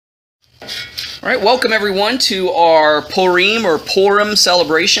All right, welcome everyone to our Purim or Purim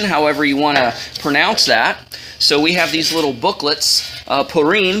celebration, however you want to pronounce that. So we have these little booklets,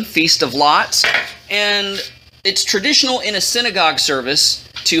 Purim, Feast of Lots, and it's traditional in a synagogue service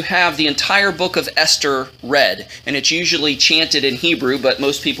to have the entire book of Esther read, and it's usually chanted in Hebrew, but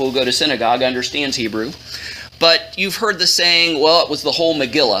most people who go to synagogue understands Hebrew. But you've heard the saying, well, it was the whole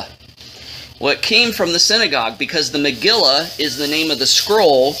Megillah. Well, it came from the synagogue because the Megillah is the name of the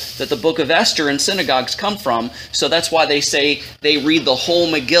scroll that the book of Esther in synagogues come from. So that's why they say they read the whole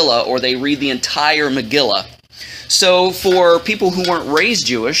Megillah or they read the entire Megillah. So for people who weren't raised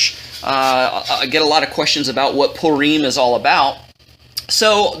Jewish, I get a lot of questions about what Purim is all about.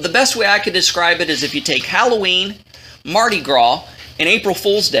 So the best way I could describe it is if you take Halloween, Mardi Gras, and April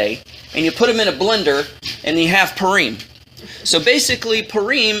Fool's Day, and you put them in a blender, and you have Purim. So basically,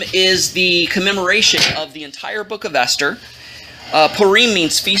 Purim is the commemoration of the entire book of Esther. Purim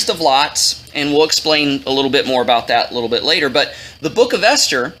means Feast of Lots, and we'll explain a little bit more about that a little bit later. But the book of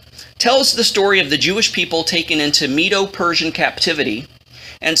Esther tells the story of the Jewish people taken into Medo-Persian captivity.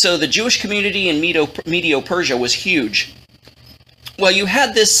 And so the Jewish community in Medo-Persia was huge. Well, you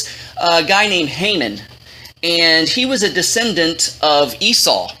had this guy named Haman, and he was a descendant of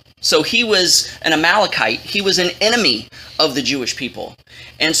Esau. So he was an Amalekite. He was an enemy of the Jewish people.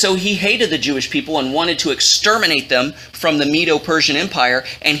 And so he hated the Jewish people and wanted to exterminate them from the Medo-Persian Empire.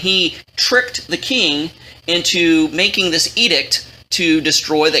 And he tricked the king into making this edict to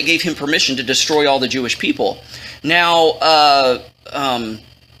destroy, that gave him permission to destroy all the Jewish people. Now,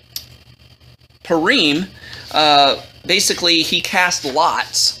 Purim, basically he cast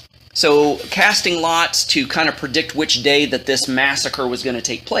lots. So casting lots to kind of predict which day that this massacre was going to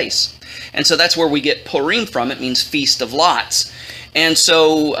take place. And so that's where we get Purim from. It means Feast of Lots. And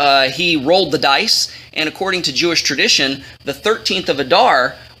so he rolled the dice, and according to Jewish tradition, the 13th of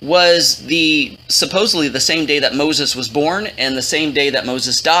Adar was supposedly the same day that Moses was born and the same day that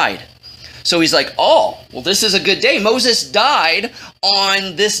Moses died. So he's like, oh, well, this is a good day. Moses died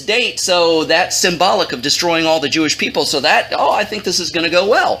on this date, so that's symbolic of destroying all the Jewish people. So I think this is going to go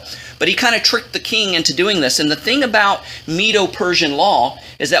well. But he kind of tricked the king into doing this. And the thing about Medo-Persian law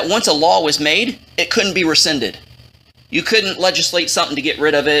is that once a law was made, it couldn't be rescinded. You couldn't legislate something to get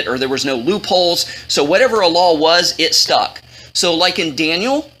rid of it, or there was no loopholes. So whatever a law was, it stuck. So like in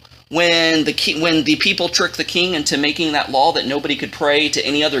Daniel, when the people tricked the king into making that law that nobody could pray to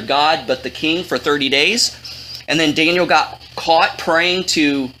any other god but the king for 30 days, and then Daniel got caught praying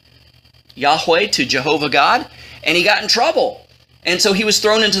to Yahweh, to Jehovah God, and he got in trouble. And so he was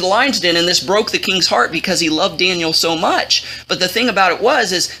thrown into the lion's den, and this broke the king's heart because he loved Daniel so much. But the thing about it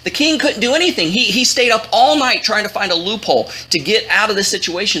is the king couldn't do anything. He stayed up all night trying to find a loophole to get out of the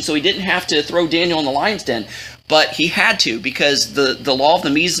situation so he didn't have to throw Daniel in the lion's den. But he had to, because the law of the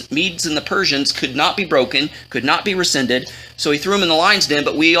Medes and the Persians could not be broken, could not be rescinded. So he threw him in the lion's den,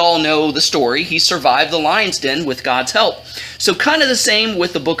 but we all know the story. He survived the lion's den with God's help. So kind of the same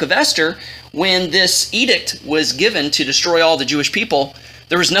with the book of Esther. When this edict was given to destroy all the Jewish people,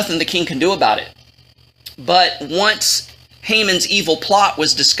 there was nothing the king can do about it. But once Haman's evil plot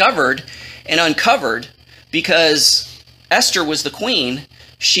was discovered and uncovered, because Esther was the queen,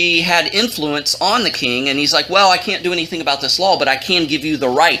 she had influence on the king, and he's like, well, I can't do anything about this law, but I can give you the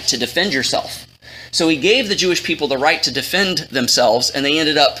right to defend yourself. So he gave the Jewish people the right to defend themselves, and they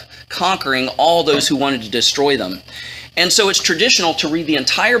ended up conquering all those who wanted to destroy them. And so it's traditional to read the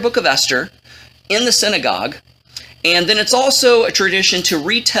entire book of Esther in the synagogue, and then it's also a tradition to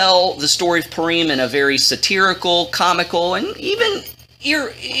retell the story of Purim in a very satirical, comical, and even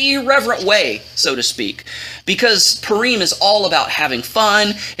irreverent way, so to speak, because Purim is all about having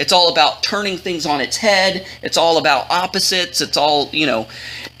fun. It's all about turning things on its head. It's all about opposites. It's all,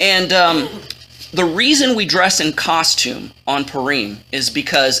 and the reason we dress in costume on Purim is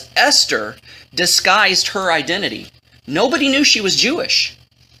because Esther disguised her identity. Nobody knew she was Jewish.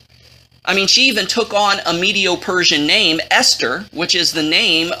 I mean, she even took on a Medo-Persian name, Esther, which is the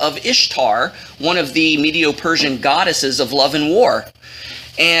name of Ishtar, one of the Medo-Persian goddesses of love and war.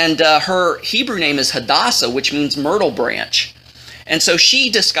 And her Hebrew name is Hadassah, which means myrtle branch. And so she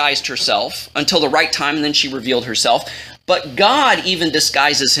disguised herself until the right time, and then she revealed herself. But God even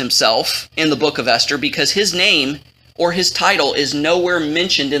disguises himself in the book of Esther because his name or his title is nowhere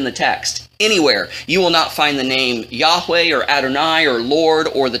mentioned in the text. Anywhere. You will not find the name Yahweh or Adonai or Lord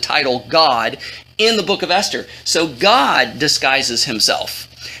or the title God in the book of Esther. So God disguises himself.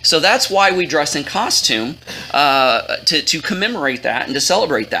 So that's why we dress in costume, to commemorate that and to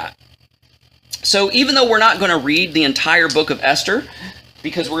celebrate that. So even though we're not going to read the entire book of Esther,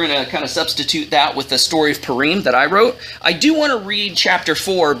 because we're going to kind of substitute that with the story of Purim that I wrote. I do want to read chapter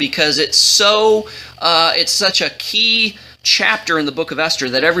 4 because it's such a key chapter in the book of Esther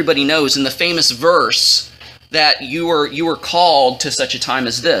that everybody knows, in the famous verse that you were called to such a time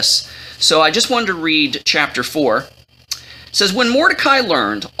as this. So I just wanted to read chapter 4. It says, "When Mordecai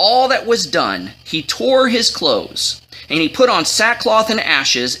learned all that was done, he tore his clothes, and he put on sackcloth and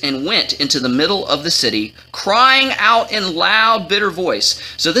ashes and went into the middle of the city, crying out in loud, bitter voice."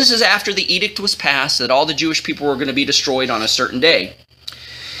 So this is after the edict was passed that all the Jewish people were going to be destroyed on a certain day.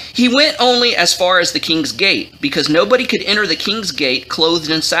 "He went only as far as the king's gate, because nobody could enter the king's gate clothed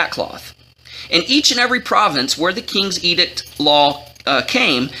in sackcloth. In each and every province where the king's edict law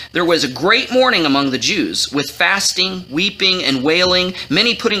came, there was a great mourning among the Jews, with fasting, weeping, and wailing,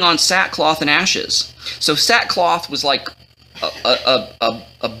 many putting on sackcloth and ashes." So sackcloth was like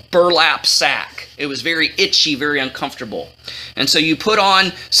a burlap sack. It was very itchy, very uncomfortable. And so you put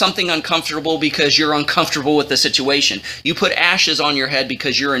on something uncomfortable because you're uncomfortable with the situation. You put ashes on your head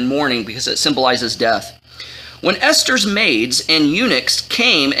because you're in mourning, because it symbolizes death. When Esther's maids and eunuchs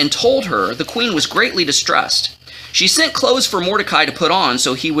came and told her, the queen was greatly distressed. She sent clothes for Mordecai to put on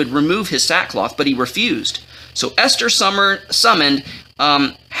so he would remove his sackcloth, but he refused. So Esther summoned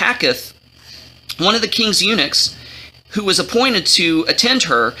Hacketh, one of the king's eunuchs, who was appointed to attend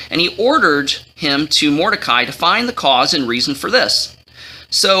her, and he ordered him to Mordecai to find the cause and reason for this.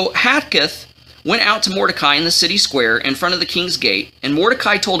 So Hacketh went out to Mordecai in the city square in front of the king's gate, and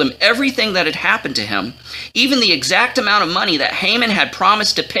Mordecai told him everything that had happened to him, even the exact amount of money that Haman had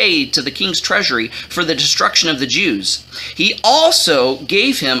promised to pay to the king's treasury for the destruction of the Jews. He also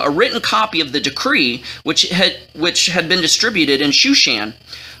gave him a written copy of the decree which had been distributed in Shushan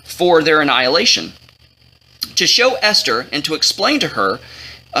for their annihilation. To show Esther and to explain to her,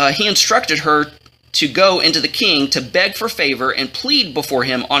 he instructed her to go into the king to beg for favor and plead before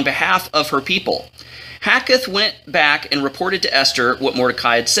him on behalf of her people. Hacketh went back and reported to Esther what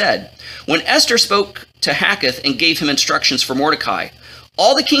Mordecai had said. When Esther spoke to Hacketh and gave him instructions for Mordecai,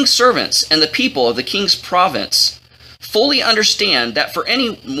 all the king's servants and the people of the king's province fully understand that for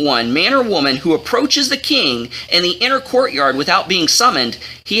anyone, man or woman, who approaches the king in the inner courtyard without being summoned,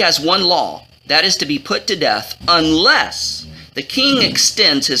 he has one law, that is to be put to death, unless the king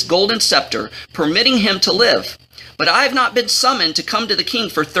extends his golden scepter, permitting him to live. But I have not been summoned to come to the king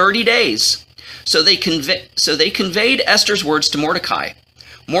for 30 days. So they conveyed Esther's words to Mordecai.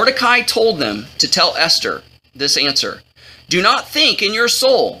 Mordecai told them to tell Esther this answer: "Do not think in your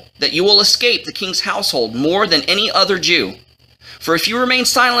soul that you will escape the king's household more than any other Jew. For if you remain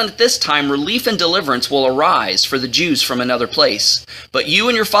silent at this time, relief and deliverance will arise for the Jews from another place. But you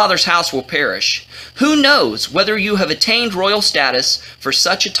and your father's house will perish. Who knows whether you have attained royal status for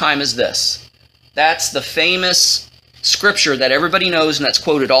such a time as this?" That's the famous scripture that everybody knows and that's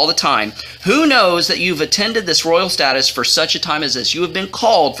quoted all the time. Who knows that you've attained this royal status for such a time as this? You have been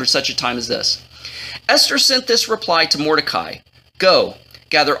called for such a time as this. Esther sent this reply to Mordecai: "Go,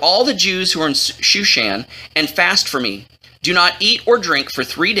 gather all the Jews who are in Shushan and fast for me. Do not eat or drink for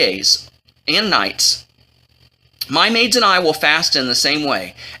 3 days and nights. My maids and I will fast in the same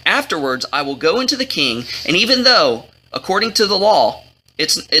way. Afterwards, I will go into the king, and even though, according to the law,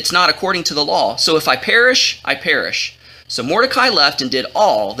 it's not according to the law. So if I perish, I perish." So Mordecai left and did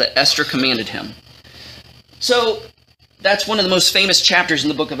all that Esther commanded him. So that's one of the most famous chapters in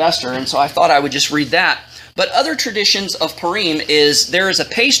the book of Esther, and so I thought I would just read that. But other traditions of Purim is there is a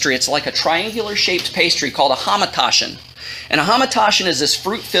pastry. It's like a triangular-shaped pastry called a hamantashen. And a hamantashen is this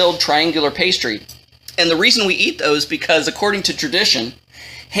fruit-filled triangular pastry. And the reason we eat those because, according to tradition,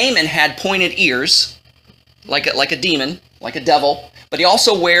 Haman had pointed ears, like a demon, like a devil, but he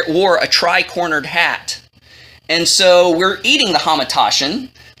also wore a tri-cornered hat. And so we're eating the hamantashen.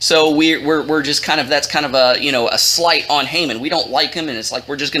 So we're just kind of, that's kind of a, a slight on Haman. We don't like him, and it's like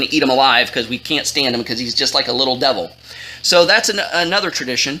we're just going to eat him alive because we can't stand him because he's just like a little devil. So that's another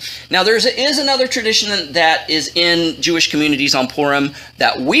tradition. Now there is another tradition that is in Jewish communities on Purim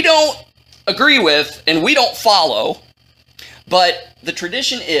that we don't agree with and we don't follow. But the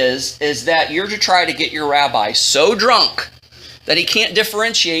tradition is that you're to try to get your rabbi so drunk that he can't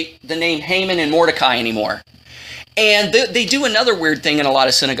differentiate the name Haman and Mordecai anymore. And they do another weird thing in a lot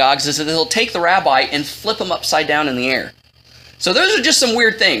of synagogues, is that they'll take the rabbi and flip him upside down in the air. So those are just some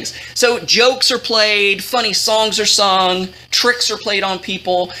weird things. So jokes are played, funny songs are sung, tricks are played on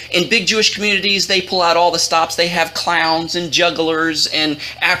people. In big Jewish communities, they pull out all the stops. They have clowns and jugglers and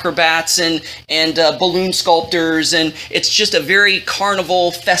acrobats and balloon sculptors. And it's just a very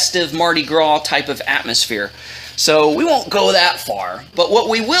carnival, festive, Mardi Gras type of atmosphere. So we won't go that far. But what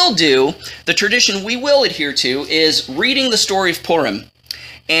we will do, the tradition we will adhere to, is reading the story of Purim.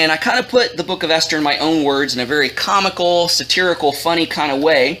 And I kind of put the book of Esther in my own words in a very comical, satirical, funny kind of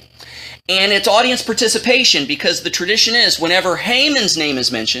way. And it's audience participation, because the tradition is whenever Haman's name is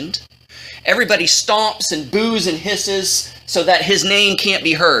mentioned, everybody stomps and boos and hisses so that his name can't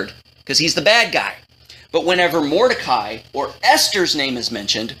be heard, because he's the bad guy. But whenever Mordecai or Esther's name is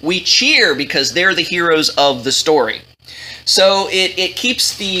mentioned, we cheer because they're the heroes of the story. So it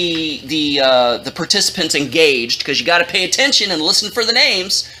keeps the participants engaged, because you got to pay attention and listen for the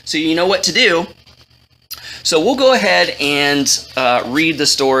names so you know what to do. So we'll go ahead and read the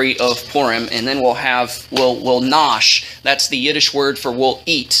story of Purim, and then we'll nosh. That's the Yiddish word for we'll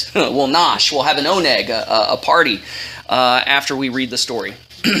eat. We'll nosh. We'll have an oneg, a party, after we read the story.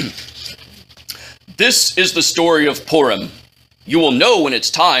 This is the story of Purim. You will know when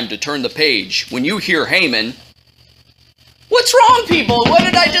it's time to turn the page. When you hear Haman... What's wrong, people? What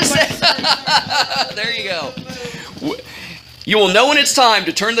did I just say? There you go. You will know when it's time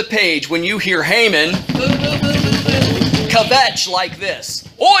to turn the page when you hear Haman kvetch like this.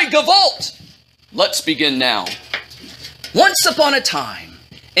 Oi, Gavolt! Let's begin now. Once upon a time,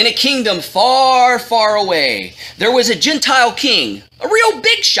 in a kingdom far, far away, there was a Gentile king, a real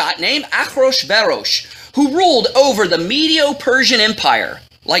big shot named Ahasuerus, who ruled over the Medo-Persian Empire,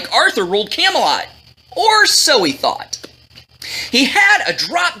 like Arthur ruled Camelot, or so he thought. He had a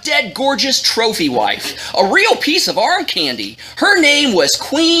drop-dead gorgeous trophy wife, a real piece of arm candy. Her name was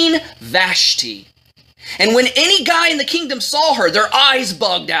Queen Vashti. And when any guy in the kingdom saw her, their eyes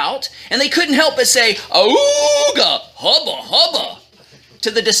bugged out, and they couldn't help but say, "Auga, hubba, hubba," to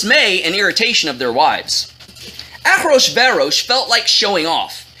the dismay and irritation of their wives. Ahasuerus felt like showing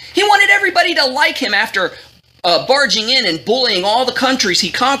off. He wanted everybody to like him after barging in and bullying all the countries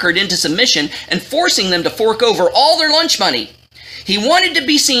he conquered into submission and forcing them to fork over all their lunch money. He wanted to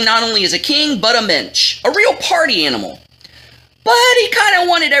be seen not only as a king, but a mensch, a real party animal. But he kind of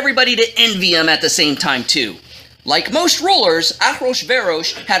wanted everybody to envy him at the same time, too. Like most rulers,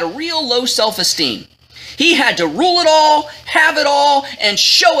 Ahasuerus had a real low self-esteem. He had to rule it all, have it all, and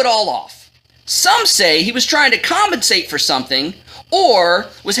show it all off. Some say he was trying to compensate for something, or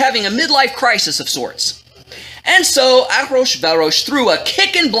was having a midlife crisis of sorts. And so Ahasuerus threw a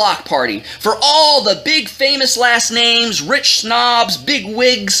kick-and-block party for all the big famous last names, rich snobs, big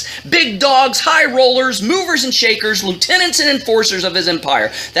wigs, big dogs, high rollers, movers and shakers, lieutenants and enforcers of his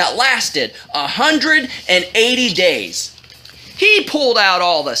empire that lasted 180 days. He pulled out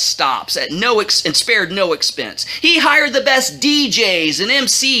all the stops at and spared no expense. He hired the best DJs and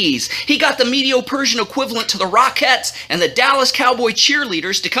MCs. He got the Medo-Persian equivalent to the Rockettes and the Dallas Cowboy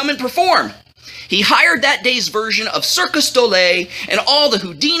cheerleaders to come and perform. He hired that day's version of Circus Dole and all the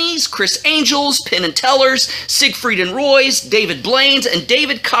Houdinis, Criss Angels, Penn and Tellers, Siegfried and Roys, David Blaines, and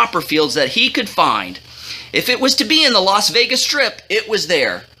David Copperfields that he could find. If it was to be in the Las Vegas Strip, it was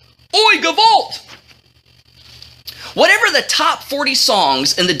there. Oi, Gavolt! Whatever the top 40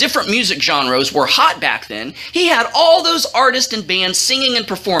 songs in the different music genres were hot back then, he had all those artists and bands singing and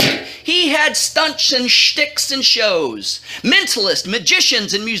performing. He had stunts and shticks and shows, mentalists,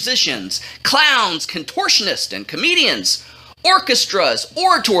 magicians and musicians, clowns, contortionists and comedians, orchestras,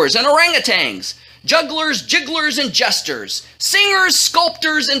 orators and orangutans, jugglers, jigglers and jesters, singers,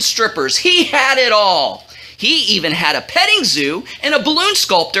 sculptors and strippers. He had it all. He even had a petting zoo and a balloon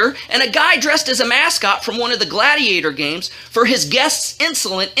sculptor and a guy dressed as a mascot from one of the gladiator games for his guests'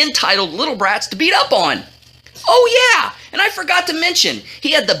 insolent, entitled little brats to beat up on. Oh yeah, and I forgot to mention,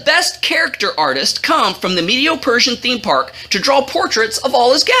 he had the best character artist come from the Medo-Persian theme park to draw portraits of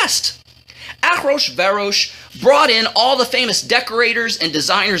all his guests. Ahasuerus brought in all the famous decorators and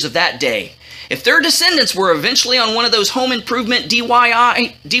designers of that day. If their descendants were eventually on one of those home improvement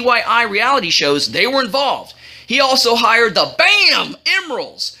DIY reality shows, they were involved. He also hired the BAM!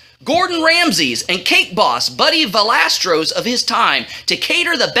 Emeralds, Gordon Ramsays, and cake boss Buddy Valastros of his time to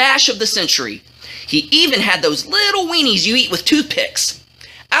cater the bash of the century. He even had those little weenies you eat with toothpicks.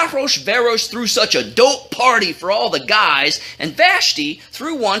 Ahasuerus threw such a dope party for all the guys, and Vashti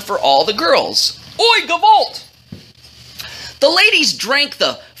threw one for all the girls. Oi, Gavolt! The ladies drank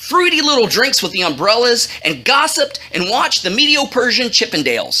the fruity little drinks with the umbrellas and gossiped and watched the Medo-Persian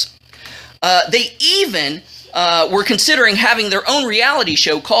Chippendales. They even were considering having their own reality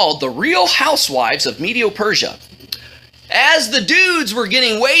show called The Real Housewives of Medo-Persia. As the dudes were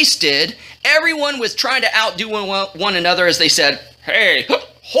getting wasted, everyone was trying to outdo one another as they said, "Hey,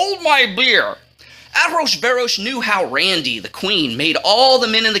 hold my beer." Ahasuerus knew how Randy, the queen, made all the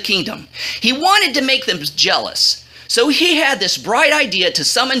men in the kingdom. He wanted to make them jealous. So he had this bright idea to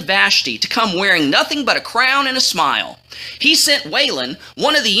summon Vashti to come wearing nothing but a crown and a smile. He sent Wayland,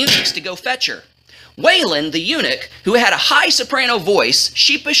 one of the eunuchs, to go fetch her. Wayland, the eunuch, who had a high soprano voice,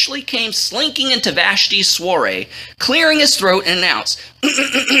 sheepishly came slinking into Vashti's soiree, clearing his throat and announced,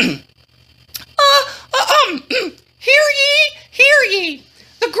 hear ye,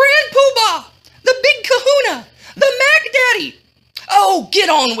 the Grand Poobah, the Big Kahuna, the Mac Daddy. Oh, get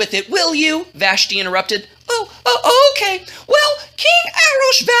on with it, will you? Vashti interrupted. Oh, okay. Well, King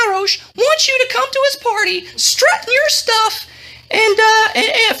Arosh Varosh wants you to come to his party, strutting your stuff, and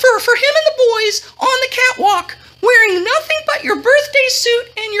for him and the boys on the catwalk, wearing nothing but your birthday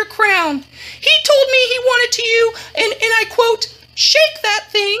suit and your crown. He told me he wanted to you, and I quote, shake that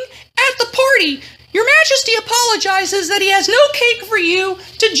thing at the party. Your Majesty apologizes that he has no cake for you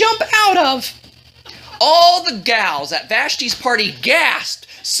to jump out of. All the gals at Vashti's party gasped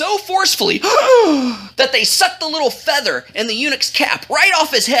so forcefully that they sucked the little feather in the eunuch's cap right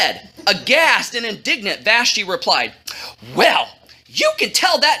off his head. Aghast and indignant, Vashti replied, well, you can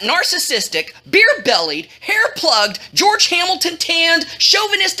tell that narcissistic, beer-bellied, hair-plugged, George Hamilton-tanned,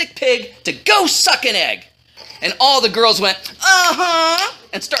 chauvinistic pig to go suck an egg. And all the girls went, uh-huh,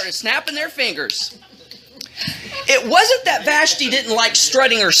 and started snapping their fingers. It wasn't that Vashti didn't like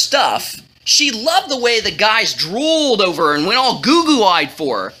strutting her stuff. She loved the way the guys drooled over her and went all goo-goo-eyed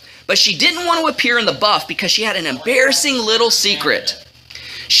for her. But she didn't want to appear in the buff because she had an embarrassing little secret.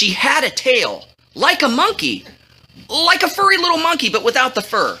 She had a tail, like a monkey, like a furry little monkey, but without the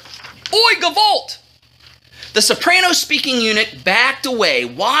fur. Oi, Gavolt! The soprano-speaking eunuch backed away,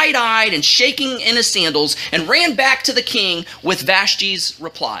 wide-eyed and shaking in his sandals, and ran back to the king with Vashti's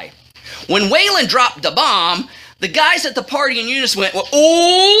reply. When Wayland dropped the bomb, the guys at the party in unison went, well,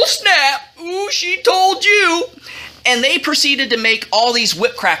 oh, snap, ooh, she told you. And they proceeded to make all these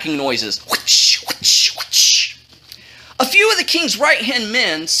whip-cracking noises. Whoosh, whoosh, whoosh. A few of the king's right-hand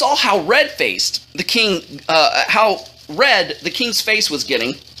men saw how red-faced the king, how red the king's face was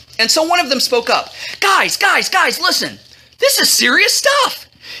getting. And so one of them spoke up. Guys, listen. This is serious stuff.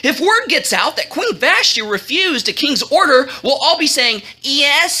 If word gets out that Queen Vashti refused a king's order, we'll all be saying,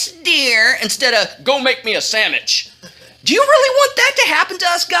 yes, dear, instead of, go make me a sandwich. Do you really want that to happen to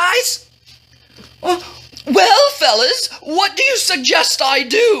us, guys? Well, fellas, what do you suggest I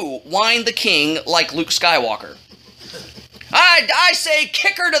do? Whined the king like Luke Skywalker. I say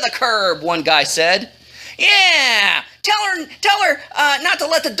kick her to the curb, one guy said. Yeah, tell her not to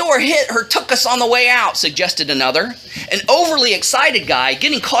let the door hit her tuchus on the way out, suggested another. An overly excited guy,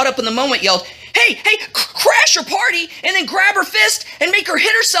 getting caught up in the moment, yelled, hey, crash her party and then grab her fist and make her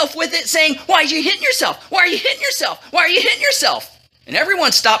hit herself with it, saying, why are you hitting yourself? Why are you hitting yourself? Why are you hitting yourself? And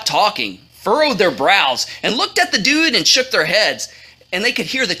everyone stopped talking, furrowed their brows, and looked at the dude and shook their heads, and they could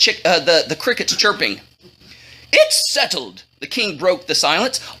hear the crickets chirping. It's settled, the king broke the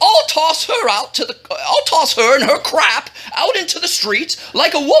silence. I'll toss her and her crap out into the street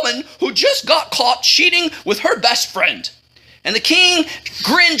like a woman who just got caught cheating with her best friend. And the king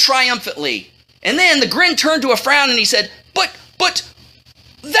grinned triumphantly. And then the grin turned to a frown and he said, But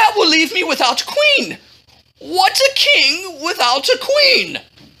that will leave me without a queen. What's a king without a queen?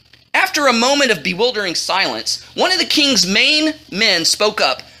 After a moment of bewildering silence, one of the king's main men spoke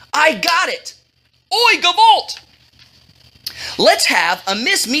up. I got it. Oi, Gavolt! Let's have a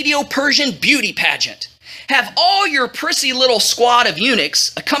Miss Medo-Persian beauty pageant. Have all your prissy little squad of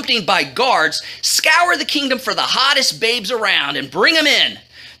eunuchs, accompanied by guards, scour the kingdom for the hottest babes around and bring them in.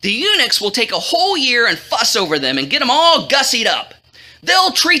 The eunuchs will take a whole year and fuss over them and get them all gussied up.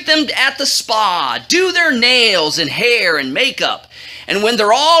 They'll treat them at the spa, do their nails and hair and makeup. And when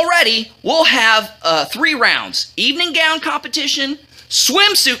they're all ready, we'll have 3 rounds. Evening gown competition,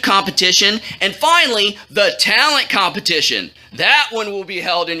 swimsuit competition, and finally, the talent competition. That one will be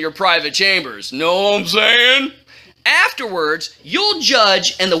held in your private chambers. Know what I'm saying? Afterwards, you'll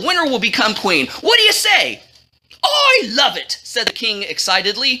judge and the winner will become queen. What do you say? I love it, said the king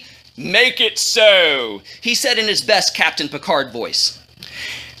excitedly. Make it so, he said in his best Captain Picard voice.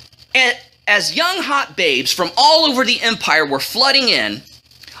 And as young hot babes from all over the empire were flooding in,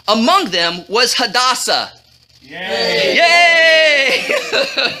 among them was Hadassah. Yay! Yay!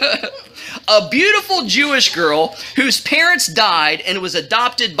 A beautiful Jewish girl whose parents died and was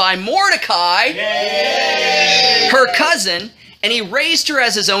adopted by Mordecai, yay! Her cousin, and he raised her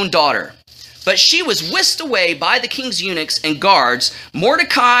as his own daughter. But she was whisked away by the king's eunuchs and guards.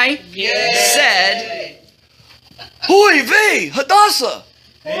 Mordecai said, Hoi vey, Hadassah!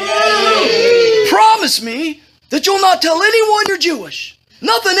 Yay! Promise me that you'll not tell anyone you're Jewish.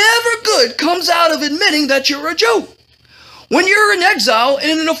 Nothing ever good comes out of admitting that you're a Jew when you're in exile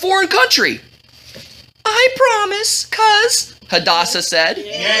and in a foreign country. I promise, cuz, Hadassah said.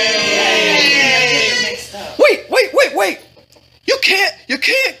 Yay! Wait. You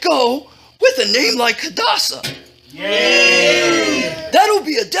can't go with a name like Hadassah. That'll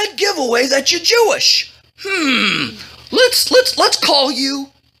be a dead giveaway that you're Jewish. Let's call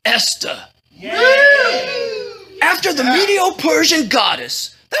you Esther. After the Medo-Persian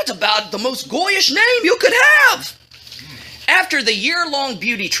goddess, that's about the most goyish name you could have. After the year-long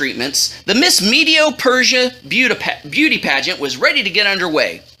beauty treatments, the Miss Medo-Persia beauty pageant was ready to get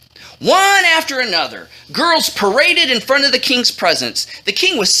underway. One after another, girls paraded in front of the king's presence. The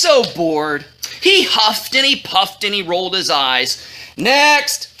king was so bored. He huffed and he puffed and he rolled his eyes.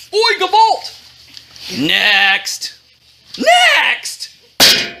 Next! Oi, Gavolt! Next! Next!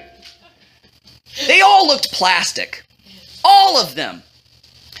 They all looked plastic. All of them.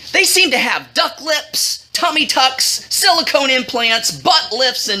 They seemed to have duck lips, tummy tucks, silicone implants, butt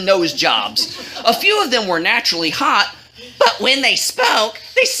lifts, and nose jobs. A few of them were naturally hot, but when they spoke,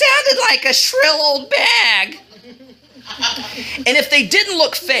 they sounded like a shrill old bag. And if they didn't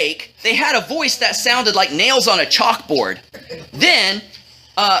look fake, they had a voice that sounded like nails on a chalkboard. Then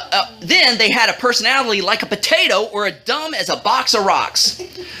they had a personality like a potato or as dumb as a box of rocks.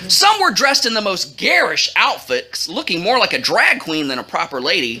 Some were dressed in the most garish outfits, looking more like a drag queen than a proper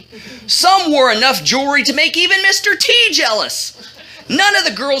lady. Some wore enough jewelry to make even Mr. T jealous. None of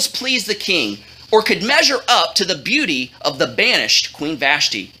the girls pleased the king or could measure up to the beauty of the banished Queen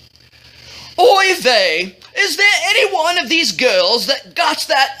Vashti. Oy vey, is there any one of these girls that got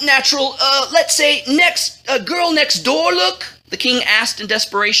that natural, let's say, girl next door look? The king asked in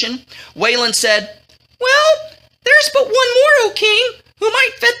desperation. Wayland said, well, there's but one more, O king, who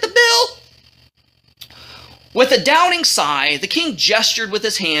might fit the bill. With a doubting sigh, the king gestured with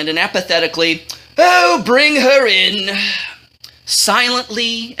his hand and apathetically, oh, bring her in.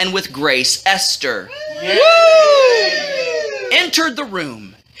 Silently and with grace, Esther entered the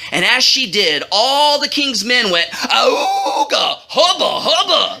room. And as she did, all the king's men went, auga, hubba,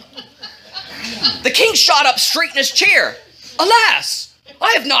 hubba. The king shot up straight in his chair. Alas,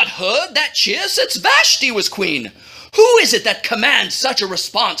 I have not heard that cheer since Vashti was queen. Who is it that commands such a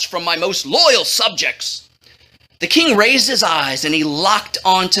response from my most loyal subjects? The king raised his eyes and he locked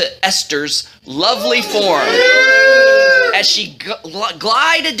onto Esther's lovely form as she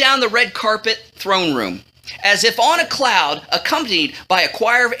glided down the red carpet throne room, as if on a cloud, accompanied by a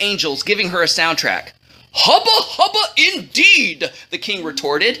choir of angels giving her a soundtrack. Hubba, hubba, indeed, the king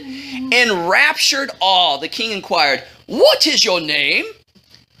retorted. In raptured awe, the king inquired, what is your name?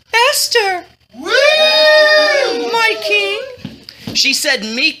 Esther. Woo! My king, she said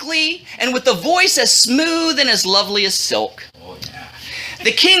meekly and with a voice as smooth and as lovely as silk.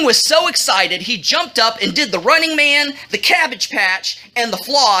 The king was so excited, he jumped up and did the running man, the cabbage patch, and the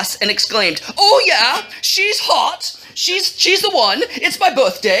floss and exclaimed, oh yeah, she's hot. She's the one. It's my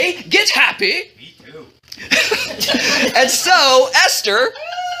birthday. Get happy. Me too. And so, Esther,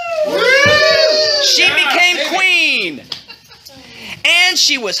 she became queen. And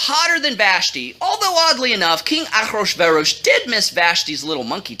she was hotter than Vashti, although oddly enough, King Ahasuerus did miss Vashti's little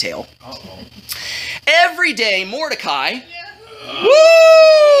monkey tail. Every day, Mordecai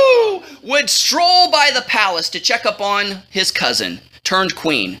would stroll by the palace to check up on his cousin, turned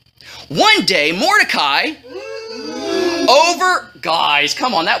queen. One day, Mordecai, guys,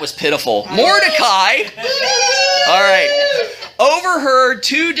 come on, that was pitiful. Mordecai, all right, overheard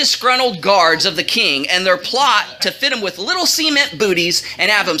two disgruntled guards of the king and their plot to fit him with little cement booties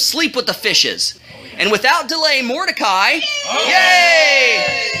and have him sleep with the fishes. And without delay, Mordecai,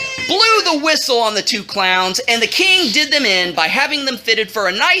 blew the whistle on the two clowns, and the king did them in by having them fitted for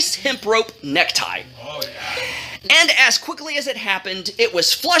a nice hemp rope necktie. And as quickly as it happened, it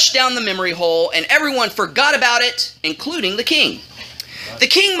was flushed down the memory hole, and everyone forgot about it, including the king. The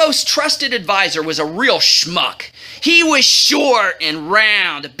king's most trusted advisor was a real schmuck. He was short and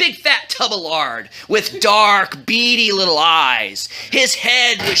round, a big fat tub of lard, with dark, beady little eyes. His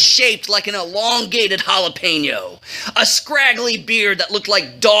head was shaped like an elongated jalapeno. A scraggly beard that looked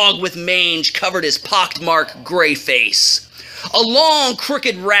like dog with mange covered his pockmarked gray face. A long,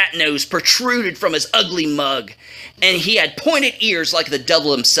 crooked rat nose protruded from his ugly mug, and he had pointed ears like the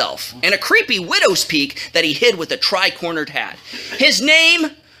devil himself, and a creepy widow's peak that he hid with a tri-cornered hat. His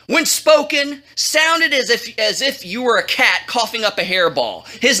name, when spoken, sounded as if you were a cat coughing up a hairball.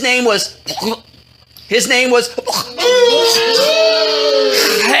 His name was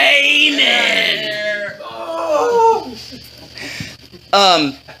Haman.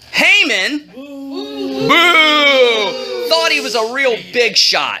 Haman, boo, thought he was a real big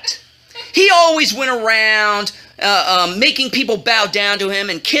shot. He always went around making people bow down to him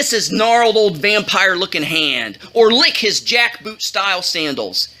and kiss his gnarled old vampire-looking hand or lick his jackboot-style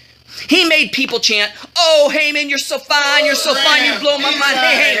sandals. He made people chant, oh, Haman, you're so fine, you blow my mind.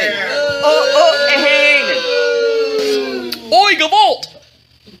 Hey, Haman. Haman. Oi, Gavolt!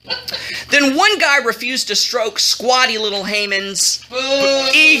 Then one guy refused to stroke squatty little Haman's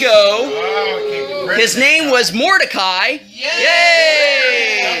ego. His name was Mordecai.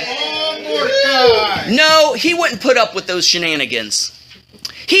 Yay! No, he wouldn't put up with those shenanigans.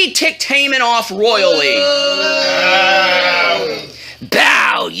 He ticked Haman off royally.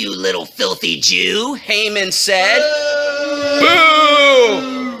 Bow, you little filthy Jew, Haman said.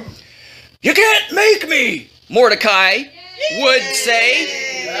 Boo! You can't make me, Mordecai would say.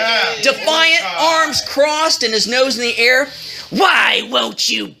 Defiant, arms crossed and his nose in the air. Why won't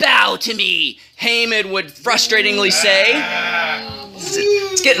you bow to me? Haman would frustratingly say.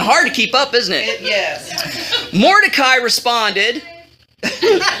 It's getting hard to keep up, isn't it? Yes. Mordecai responded. There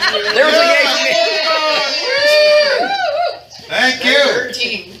was a yay for me. Thank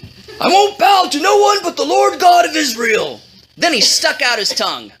you. I won't bow to no one but the Lord God of Israel. Then he stuck out his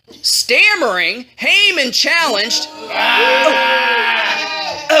tongue. Stammering, Haman challenged.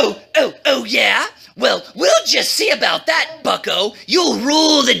 Oh, yeah? Well, we'll just see about that, bucko. You'll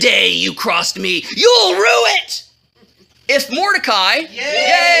rule the day you crossed me. You'll rue it! If Mordecai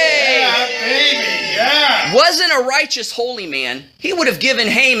wasn't a righteous holy man, he would have given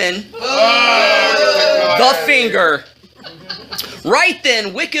Haman the finger. Right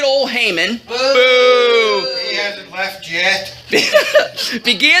then, wicked old Haman, boo, He hasn't left yet.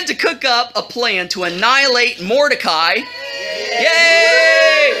 began to cook up a plan to annihilate Mordecai.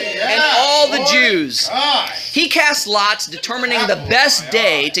 Yay! And all the Jews. He cast lots, determining the best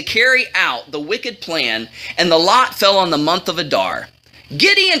day to carry out the wicked plan, and the lot fell on the month of Adar.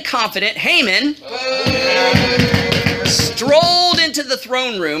 Giddy and confident, Haman strolled into the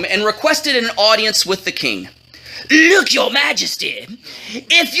throne room and requested an audience with the king. Look, your majesty,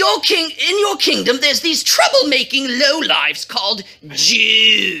 if in your kingdom there's these troublemaking lowlifes called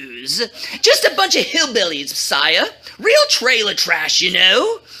Jews. Just a bunch of hillbillies, sire. Real trailer trash, you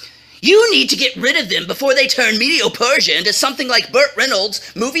know. You need to get rid of them before they turn Medo-Persia into something like Burt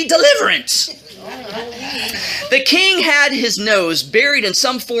Reynolds' movie Deliverance. The king had his nose buried in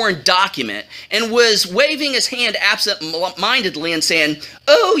some foreign document and was waving his hand absent-mindedly and saying,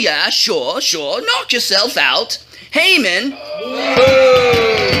 oh yeah, sure, knock yourself out. Haman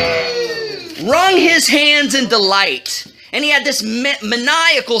wrung his hands in delight, and he had this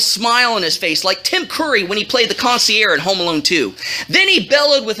maniacal smile on his face, like Tim Curry when he played the concierge in Home Alone 2. Then he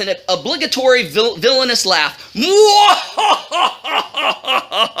bellowed with an obligatory villainous laugh.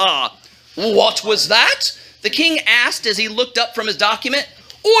 What was that? The king asked as he looked up from his document.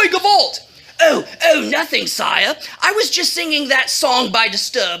 Oi, Gavolt! Oh, nothing, sire. I was just singing that song by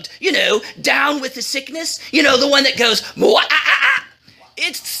Disturbed. You know, Down with the Sickness. You know, the one that goes, Mwah-ah-ah-ah.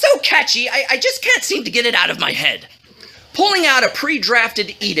 It's so catchy, I just can't seem to get it out of my head. Pulling out a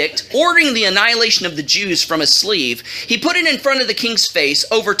pre-drafted edict, ordering the annihilation of the Jews from his sleeve, he put it in front of the king's face,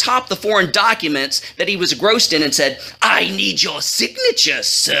 overtopped the foreign documents that he was engrossed in, and said, I need your signature,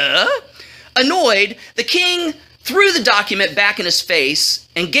 sir. Annoyed, the king threw the document back in his face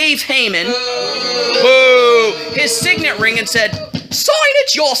and gave Haman his signet ring and said, sign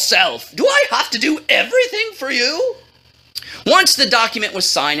it yourself. Do I have to do everything for you? Once the document was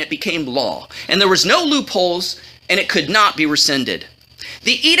signed, it became law, and there was no loopholes, and it could not be rescinded.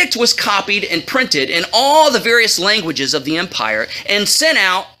 The edict was copied and printed in all the various languages of the empire and was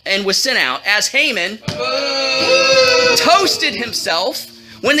sent out as Haman toasted himself.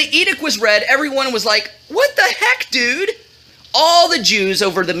 When the edict was read, everyone was like, what the heck, dude? All the Jews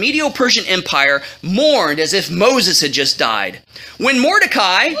over the Medo-Persian Empire mourned as if Moses had just died. When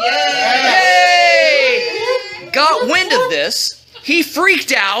Mordecai got wind of this, he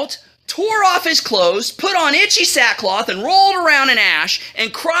freaked out, tore off his clothes, put on itchy sackcloth, and rolled around in ash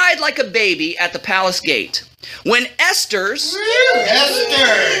and cried like a baby at the palace gate. When Esther's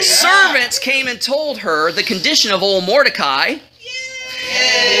servants came and told her the condition of old Mordecai,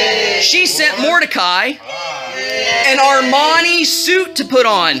 she sent Mordecai an Armani suit to put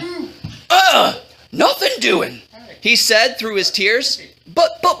on. Nothing doing, he said through his tears.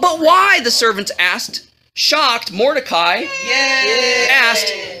 But why? The servants asked. Shocked, Mordecai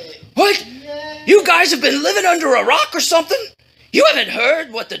asked, what? You guys have been living under a rock or something? You haven't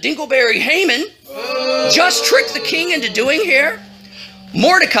heard what the Dingleberry Haman just tricked the king into doing here?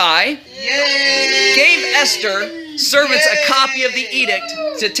 Mordecai gave Esther servants a copy of the edict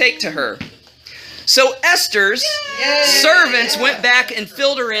to take to her. So Esther's servants went back and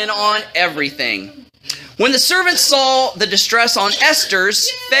filled her in on everything. When the servants saw the distress on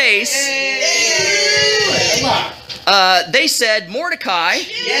Esther's face, they said, Mordecai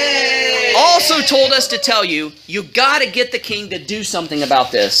also told us to tell you, you got to get the king to do something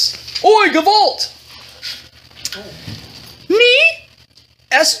about this. Oi, Gavolt! Me?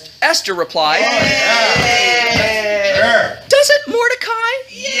 Esther replied. Doesn't Mordecai?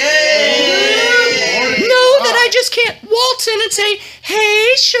 Know that I just can't waltz in and say,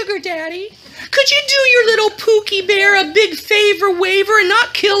 hey, sugar daddy, could you do your little Pookie Bear a big favor waiver and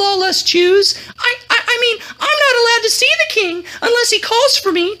not kill all us Jews? I mean, I'm not allowed to see the king unless he calls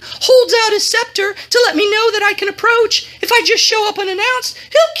for me, holds out his scepter to let me know that I can approach. If I just show up unannounced,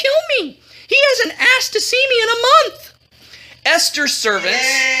 he'll kill me. He hasn't asked to see me in a month. Esther's servants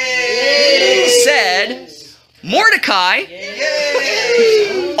said, Mordecai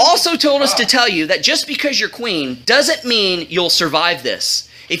also told us to tell you that just because you're queen doesn't mean you'll survive this.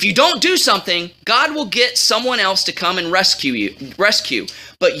 If you don't do something, God will get someone else to come and rescue.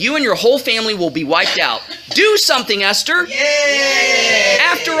 But you and your whole family will be wiped out. Do something, Esther.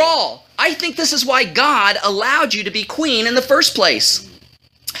 After all, I think this is why God allowed you to be queen in the first place.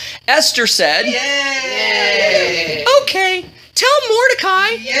 Esther said, okay, tell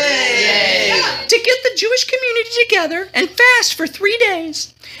Mordecai to get the Jewish community together and fast for 3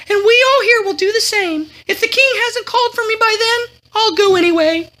 days. And we all here will do the same. If the king hasn't called for me by then, I'll go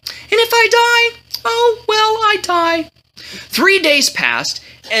anyway. And if I die, oh, well, I die. 3 days passed,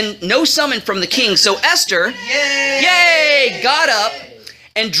 and no summon from the king. So Esther, got up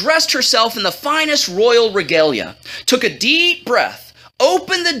and dressed herself in the finest royal regalia, took a deep breath,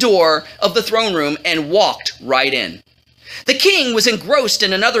 opened the door of the throne room, and walked right in. The king was engrossed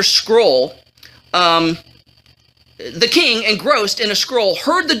in another scroll. The king, engrossed in a scroll,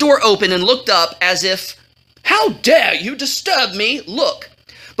 heard the door open and looked up as if, how dare you disturb me? Look.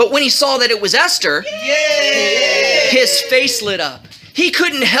 But when he saw that it was Esther, his face lit up. He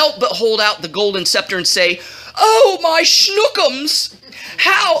couldn't help but hold out the golden scepter and say, oh, my schnookums!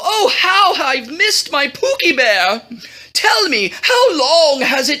 How I've missed my Pookie Bear! Tell me, how long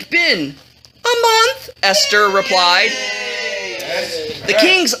has it been? A month, Esther replied. The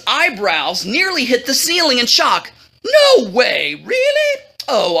king's eyebrows nearly hit the ceiling in shock. No way, really?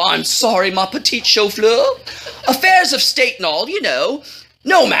 Oh, I'm sorry, ma petite chauffeur. Affairs of state and all, you know.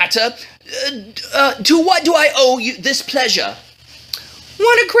 No matter. To what do I owe you this pleasure?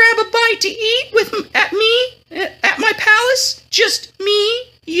 Want to grab a bite to eat at my palace? Just me,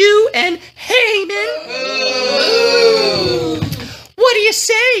 you, and Haman? What do you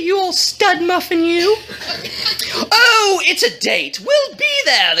say, you old stud muffin, you? Oh, it's a date. We'll be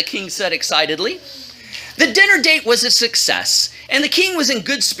there, the king said excitedly. The dinner date was a success, and the king was in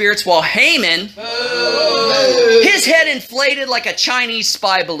good spirits while Haman, his head inflated like a Chinese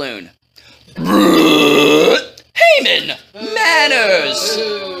spy balloon. Haman, manners!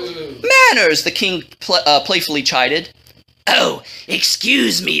 Manners, the king playfully chided. Oh,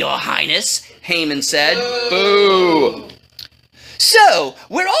 excuse me, your highness, Haman said. Boo! So,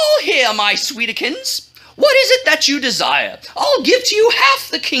 we're all here, my sweetikins. What is it that you desire? I'll give to you half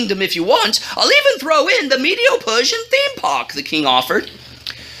the kingdom if you want. I'll even throw in the Medo-Persian theme park, the king offered.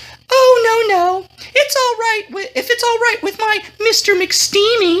 Oh, no. It's all right if it's all right with my Mr.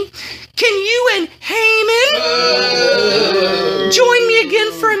 McSteamy. Can you and Haman join me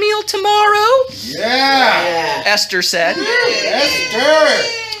again for a meal tomorrow? Yeah. Esther said. Esther.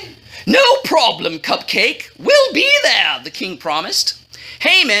 No problem, Cupcake. We'll be there, the king promised.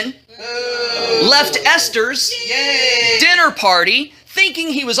 Haman left Esther's dinner party thinking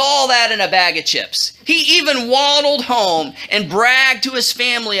he was all that in a bag of chips. He even waddled home and bragged to his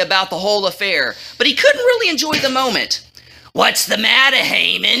family about the whole affair, but he couldn't really enjoy the moment. What's the matter,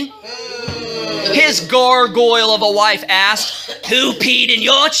 Haman? His gargoyle of a wife asked. Who peed in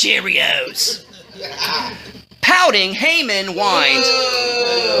your Cheerios? Pouting, Haman whined.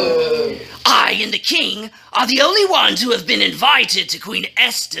 I and the king are the only ones who have been invited to Queen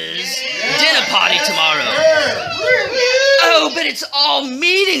Esther's dinner party tomorrow. Oh, but it's all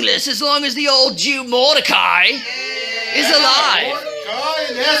meaningless as long as the old Jew Mordecai is alive. Mordecai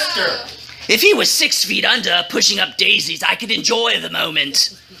and Esther. If he was 6 feet under, pushing up daisies, I could enjoy the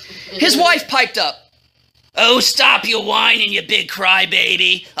moment. His wife piped up. Oh, stop your whining, you big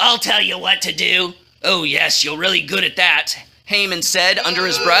crybaby. I'll tell you what to do. Oh, yes, you're really good at that, Haman said under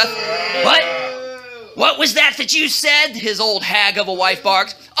his breath. What? What was that you said? His old hag of a wife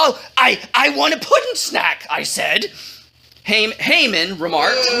barked. Oh, I want a pudding snack, I said. Haman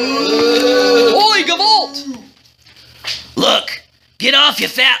remarked. Oi, Gavolt! Look, get off your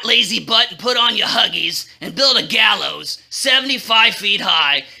fat, lazy butt and put on your huggies and build a gallows 75 feet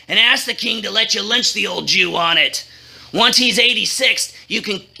high and ask the king to let you lynch the old Jew on it. Once he's 86, you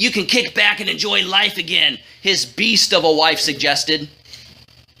can kick back and enjoy life again, his beast of a wife suggested.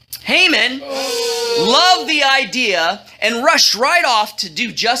 Haman loved the idea and rushed right off to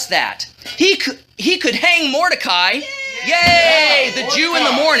do just that. He could hang Mordecai, yay, the Jew in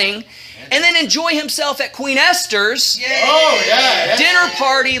the morning, and then enjoy himself at Queen Esther's dinner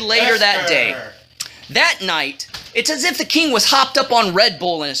party later that day. That night, it's as if the king was hopped up on Red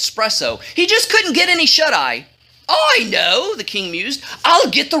Bull and espresso. He just couldn't get any shut-eye. I know, the king mused. I'll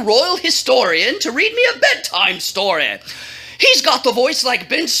get the royal historian to read me a bedtime story. He's got the voice like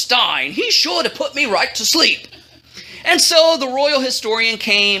Ben Stein. He's sure to put me right to sleep. And so the royal historian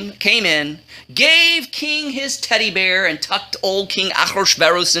came in, gave King his teddy bear, and tucked old King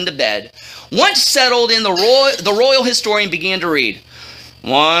Ahasuerus into bed. Once settled in, the royal historian began to read.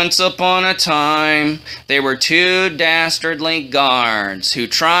 Once upon a time, there were two dastardly guards who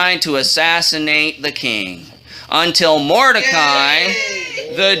tried to assassinate the king, until Mordecai,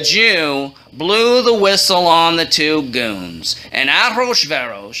 the Jew, blew the whistle on the two goons, and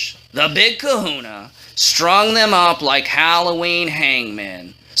Ahasuerus, the big kahuna, strung them up like Halloween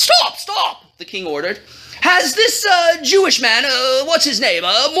hangmen. Stop, the king ordered. Has this Jewish man, what's his name,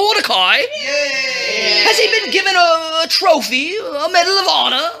 Mordecai? Has he been given a trophy, a medal of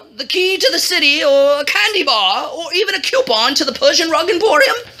honor, the key to the city, or a candy bar, or even a coupon to the Persian rug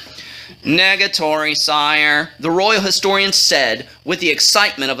emporium? Negatory, sire, the royal historian said with the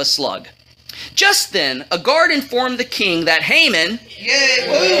excitement of a slug. Just then, a guard informed the king that Haman...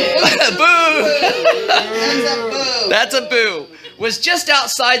 Boo! That's a boo. Was just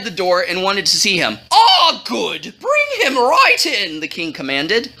outside the door and wanted to see him. Ah, good! Bring him right in, the king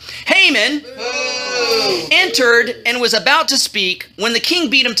commanded. Haman entered and was about to speak when the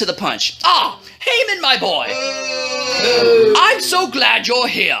king beat him to the punch. Ah, Haman, my boy! I'm so glad you're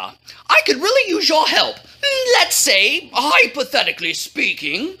here. I could really use your help. Let's say, hypothetically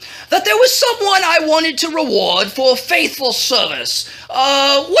speaking, that there was someone I wanted to reward for faithful service.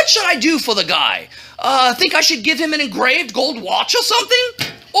 What should I do for the guy? Think I should give him an engraved gold watch or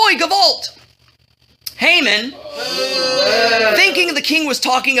something? Oi, Gavalt! Haman, thinking the king was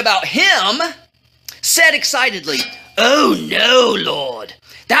talking about him, said excitedly, Oh no, Lord,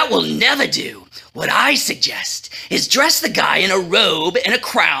 that will never do. What I suggest is dress the guy in a robe and a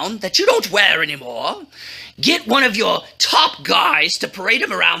crown that you don't wear anymore. Get one of your top guys to parade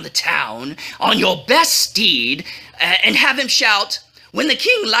him around the town on your best steed and have him shout, when the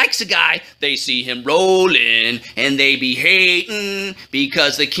king likes a guy, they see him rolling and they be hating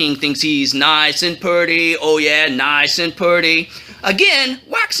because the king thinks he's nice and pretty. Oh yeah, nice and pretty. Again,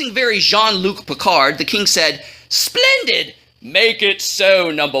 waxing very Jean-Luc Picard, the king said, Splendid! Make it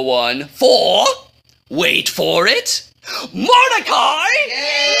so, number one, for, wait for it, Mordecai,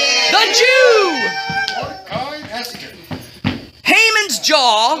 the Jew! Mordecai and Esther. Haman's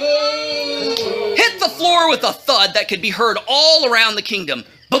jaw hit the floor with a thud that could be heard all around the kingdom.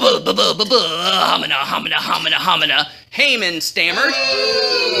 Hamina, hamina, hamina, hamina, Haman stammered.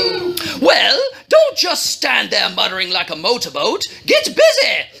 Well, don't just stand there muttering like a motorboat. Get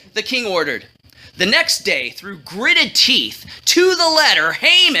busy, the king ordered. The next day, through gritted teeth, to the letter,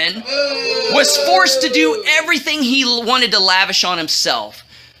 Haman was forced to do everything he wanted to lavish on himself.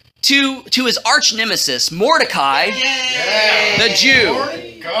 To his arch nemesis, Mordecai, the Jew.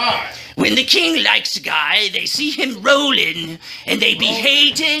 Mordecai. When the king likes a guy, they see him rolling, and they be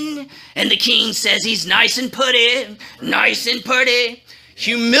hating, and the king says he's nice and pretty, nice and pretty.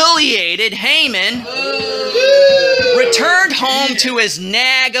 Humiliated, Haman returned home to his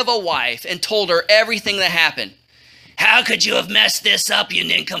nag of a wife and told her everything that happened. How could you have messed this up, you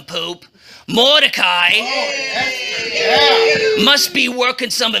nincompoop? Mordecai must be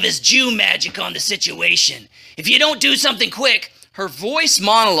working some of his Jew magic on the situation. If you don't do something quick, her voice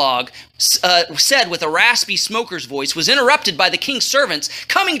monologue, said with a raspy smoker's voice, was interrupted by the king's servants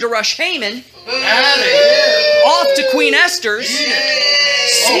coming to rush Haman off to Queen Esther's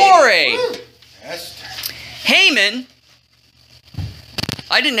soiree. Haman,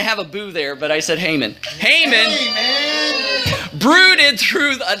 I didn't have a boo there, but I said Haman. Haman brooded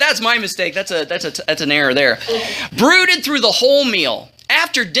through, that's my mistake, that's an error there. Brooded through the whole meal.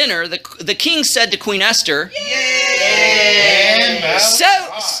 After dinner, the king said to Queen Esther,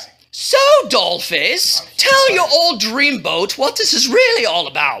 So, dollface, tell your old dreamboat what this is really all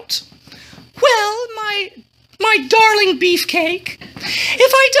about. Well, my darling beefcake,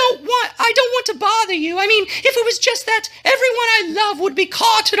 if I don't want to bother you. I mean, if it was just that everyone I love would be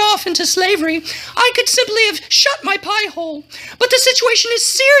carted off into slavery, I could simply have shut my pie hole. But the situation is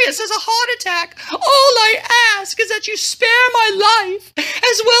serious as a heart attack. All I ask is that you spare my life,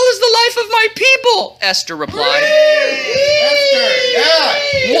 as well as the life of my people, Esther replied. Esther,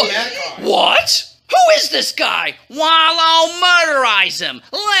 yeah. What? Who is this guy? Well, I'll murderize him.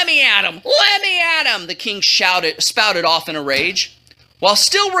 Let me at him. Let me at him, the king spouted off in a rage. While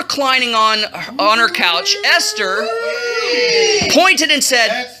still reclining on her couch, Esther pointed and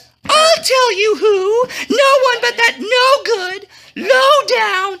said, I'll tell you who. No one but that no good, low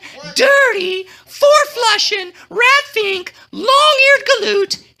down, dirty, four-flushing, rat-fink, long-eared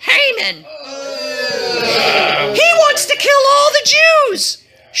galoot, Haman. He wants to kill all the Jews.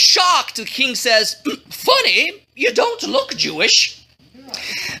 Shocked, the king says, funny, you don't look Jewish.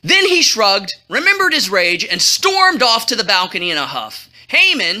 Then he shrugged, remembered his rage, and stormed off to the balcony in a huff.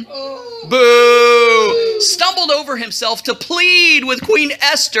 Haman, boo, stumbled over himself to plead with Queen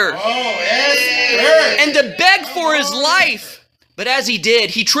Esther and to beg for his life. But as he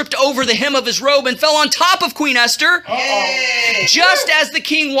did, he tripped over the hem of his robe and fell on top of Queen Esther just as the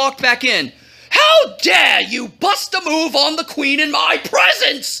king walked back in. How dare you bust a move on the queen in my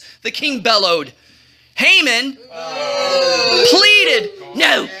presence? The king bellowed. Haman pleaded,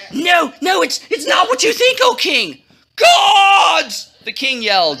 No, it's not what you think, O king. Gods! The king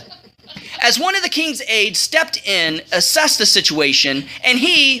yelled. As one of the king's aides stepped in, assessed the situation, and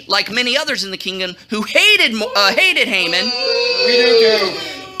he, like many others in the kingdom who hated Haman,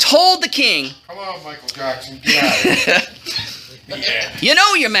 told the king, Come on, Michael Jackson, get out of here. Yeah. You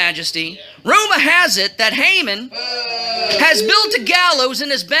know, your majesty, rumor has it that Haman has built a gallows in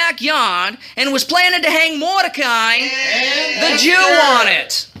his backyard and was planning to hang Mordecai, the Jew, on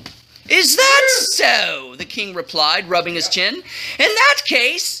it. Is that so? The king replied, rubbing his chin. In that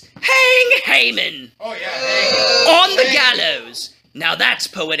case, hang Haman on the gallows. Now that's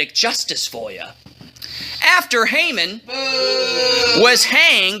poetic justice for you. After Haman was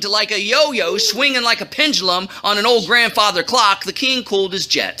hanged like a yo-yo swinging like a pendulum on an old grandfather clock, the king cooled his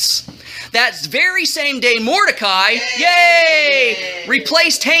jets. That very same day, Mordecai, yay,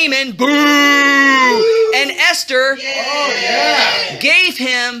 replaced Haman, boo, and Esther gave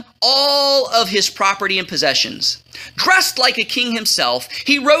him all of his property and possessions. Dressed like a king himself,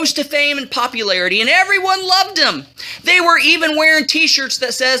 he rose to fame and popularity, and everyone loved him. They were even wearing t-shirts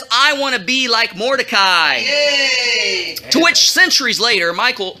that says, I want to be like Mordecai. Yay! To which centuries later,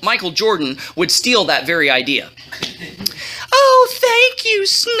 Michael Jordan would steal that very idea. Oh, thank you,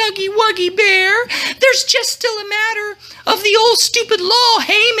 Snuggy Wuggy Bear. There's just still a matter of the old stupid law,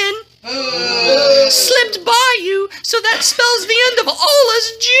 Haman. Slipped by you, so that spells the end of all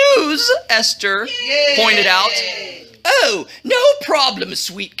us Jews, Esther pointed out. Oh, no problem,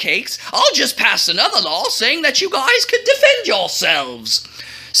 sweet cakes. I'll just pass another law saying that you guys could defend yourselves,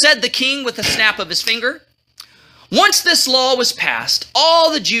 said the king with a snap of his finger. Once this law was passed,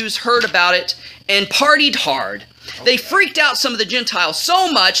 all the Jews heard about it and partied hard. They freaked out some of the Gentiles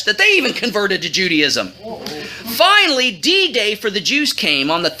so much that they even converted to Judaism. Finally, D-Day for the Jews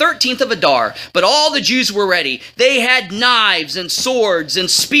came on the 13th of Adar, but all the Jews were ready. They had knives and swords and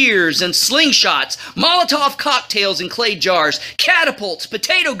spears and slingshots, Molotov cocktails in clay jars, catapults,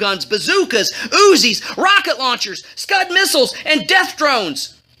 potato guns, bazookas, Uzis, rocket launchers, Scud missiles, and death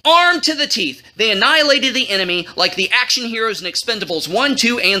drones. Armed to the teeth, they annihilated the enemy like the action heroes in Expendables 1,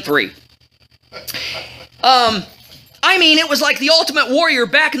 2, and 3. I mean, it was like the Ultimate Warrior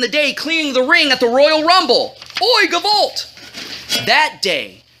back in the day cleaning the ring at the Royal Rumble. Oi, Gavolt! That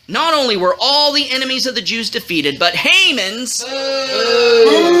day, not only were all the enemies of the Jews defeated, but Haman's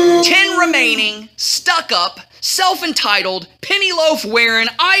 10 remaining, stuck-up, self-entitled, penny loaf-wearing,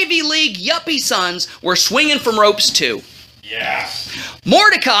 Ivy League yuppie sons were swinging from ropes too. Yeah.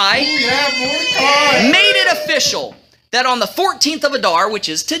 Mordecai Mordecai made it official that on the 14th of Adar, which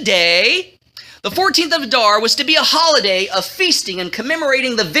is today, the 14th of Adar was to be a holiday of feasting and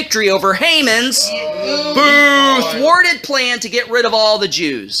commemorating the victory over Haman's thwarted plan to get rid of all the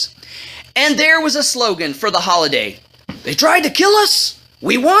Jews. And there was a slogan for the holiday. They tried to kill us.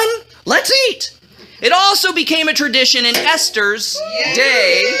 We won. Let's eat. It also became a tradition in Esther's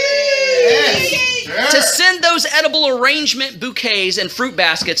day to send those edible arrangement bouquets and fruit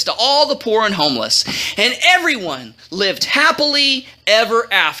baskets to all the poor and homeless. And everyone lived happily ever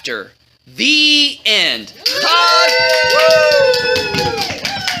after. The end.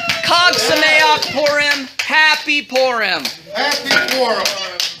 Chag Sameach Purim. Happy Purim. Happy Purim.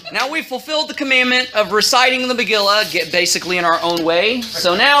 Now we've fulfilled the commandment of reciting the Megillah, basically in our own way.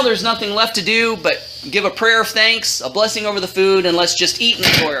 So now there's nothing left to do but give a prayer of thanks, a blessing over the food, and let's just eat and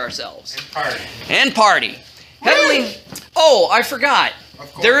enjoy ourselves. And party. Heavenly. Oh, I forgot.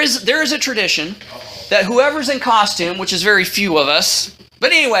 There is a tradition that whoever's in costume, which is very few of us,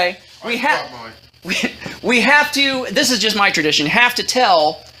 but anyway, we have to, this is just my tradition, have to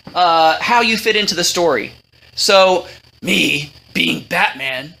tell how you fit into the story. So, me being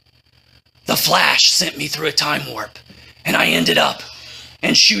Batman, the Flash sent me through a time warp, and I ended up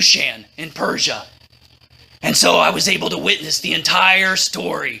in Shushan in Persia. And so I was able to witness the entire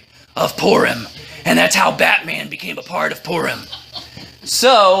story of Purim, and that's how Batman became a part of Purim.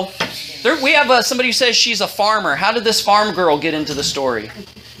 So, we have somebody who says she's a farmer. How did this farm girl get into the story?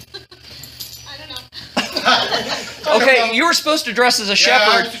 I don't know. Okay, you were supposed to dress as a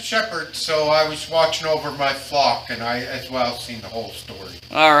shepherd. Yeah, I was a shepherd, so I was watching over my flock, and I as well seen the whole story.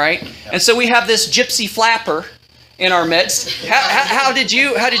 All right, and so we have this gypsy flapper in our midst. How did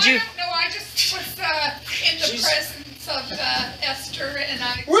you? I don't know. I just was in the presence of Esther, and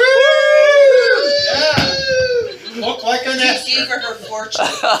I. Woo! Yeah. Look like an Esther. Gave her fortune.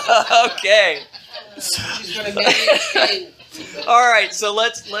 Okay. She's going to marry a king. All right, so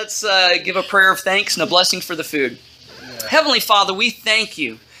let's give a prayer of thanks and a blessing for the food. Yeah. Heavenly Father, we thank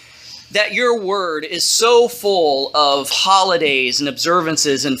you that your word is so full of holidays and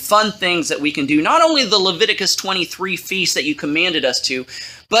observances and fun things that we can do. Not only the Leviticus 23 feast that you commanded us to,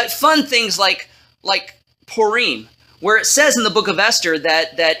 but fun things like Purim, where it says in the book of Esther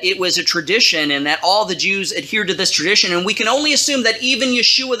that it was a tradition and that all the Jews adhered to this tradition. And we can only assume that even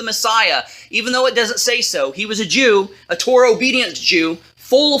Yeshua the Messiah, even though it doesn't say so, he was a Jew, a Torah-obedient Jew,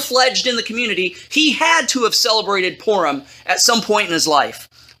 full-fledged in the community. He had to have celebrated Purim at some point in his life.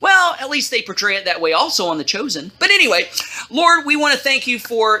 Well, at least they portray it that way also on The Chosen. But anyway, Lord, we want to thank you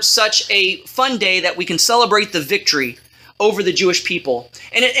for such a fun day that we can celebrate the victory over the Jewish people.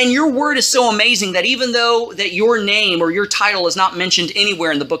 And your word is so amazing that even though that your name or your title is not mentioned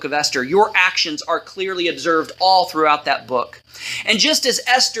anywhere in the book of Esther, your actions are clearly observed all throughout that book. And just as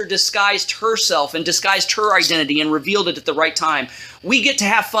Esther disguised herself and disguised her identity and revealed it at the right time, we get to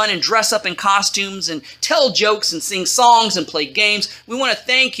have fun and dress up in costumes and tell jokes and sing songs and play games. We want to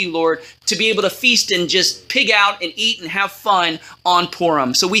thank you, Lord, to be able to feast and just pig out and eat and have fun on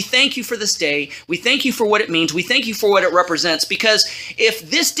Purim. So we thank you for this day. We thank you for what it means. We thank you for what it represents, because if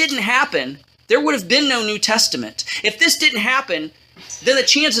this didn't happen, there would have been no New Testament. If this didn't happen, then the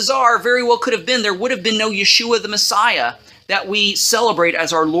chances are very well could have been there would have been no Yeshua the Messiah that we celebrate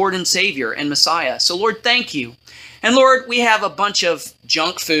as our Lord and Savior and Messiah. So Lord, thank you. And Lord, we have a bunch of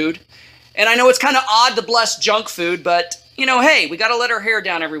junk food. And I know it's kind of odd to bless junk food, but you know, hey, we got to let our hair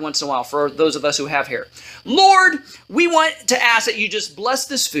down every once in a while for those of us who have hair. Lord, we want to ask that you just bless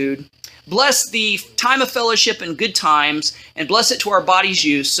this food, bless the time of fellowship and good times, and bless it to our body's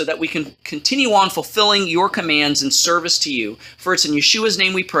use so that we can continue on fulfilling your commands in service to you. For it's in Yeshua's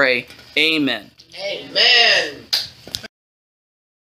name we pray. Amen. Amen.